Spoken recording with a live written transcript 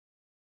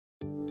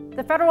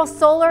The federal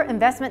Solar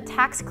Investment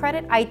Tax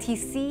Credit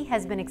ITC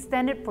has been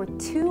extended for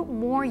 2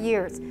 more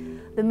years.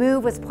 The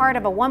move was part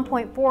of a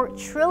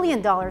 $1.4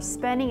 trillion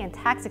spending and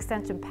tax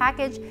extension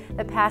package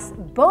that passed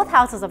both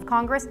houses of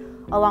Congress,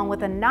 along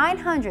with a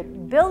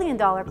 $900 billion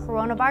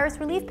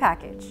coronavirus relief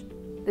package.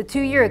 The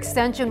 2-year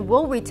extension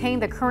will retain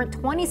the current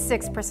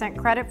 26%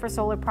 credit for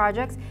solar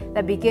projects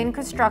that begin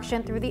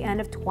construction through the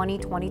end of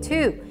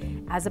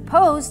 2022, as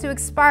opposed to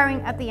expiring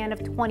at the end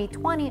of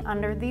 2020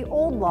 under the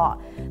old law.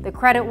 The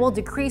credit will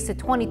decrease to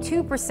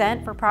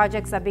 22% for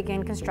projects that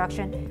begin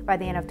construction by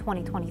the end of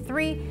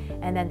 2023,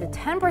 and then to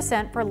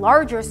 10% for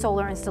larger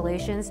solar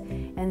installations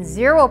and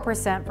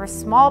 0% for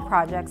small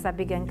projects that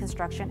begin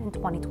construction in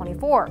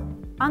 2024.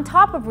 On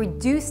top of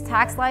reduced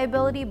tax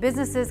liability,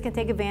 businesses can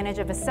take advantage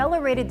of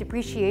accelerated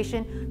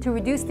depreciation to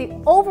reduce the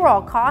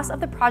overall cost of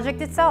the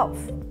project itself.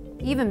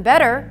 Even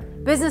better,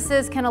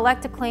 businesses can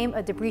elect to claim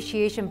a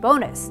depreciation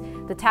bonus.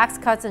 The Tax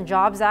Cuts and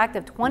Jobs Act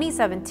of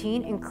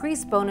 2017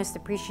 increased bonus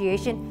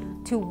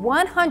depreciation to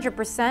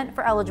 100%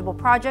 for eligible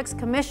projects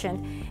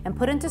commissioned and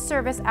put into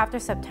service after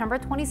September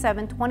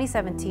 27,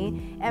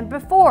 2017 and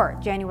before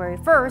January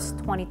 1,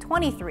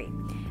 2023.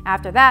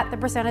 After that, the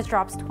percentage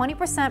drops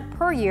 20%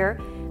 per year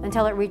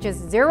until it reaches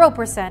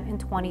 0% in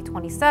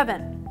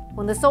 2027.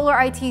 When the solar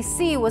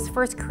ITC was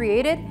first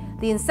created,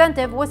 the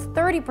incentive was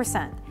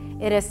 30%.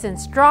 It has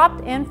since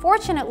dropped and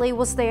fortunately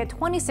will stay at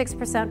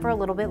 26% for a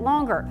little bit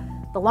longer.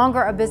 The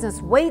longer a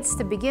business waits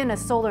to begin a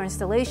solar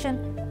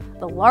installation,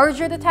 the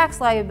larger the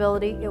tax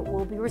liability it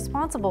will be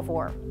responsible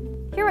for.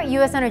 Here at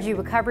U.S. Energy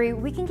Recovery,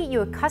 we can get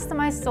you a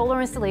customized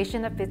solar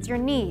installation that fits your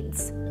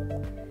needs.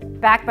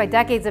 Backed by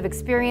decades of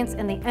experience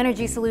in the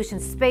energy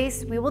solutions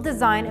space, we will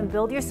design and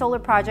build your solar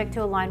project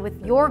to align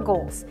with your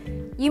goals.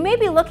 You may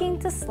be looking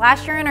to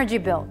slash your energy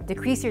bill,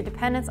 decrease your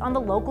dependence on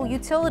the local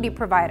utility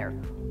provider,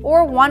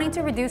 or wanting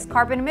to reduce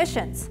carbon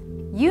emissions.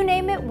 You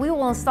name it, we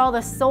will install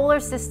the solar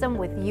system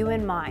with you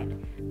in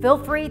mind.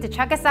 Feel free to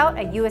check us out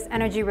at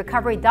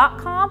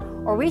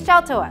usenergyrecovery.com or reach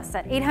out to us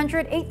at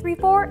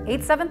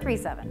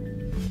 800-834-8737.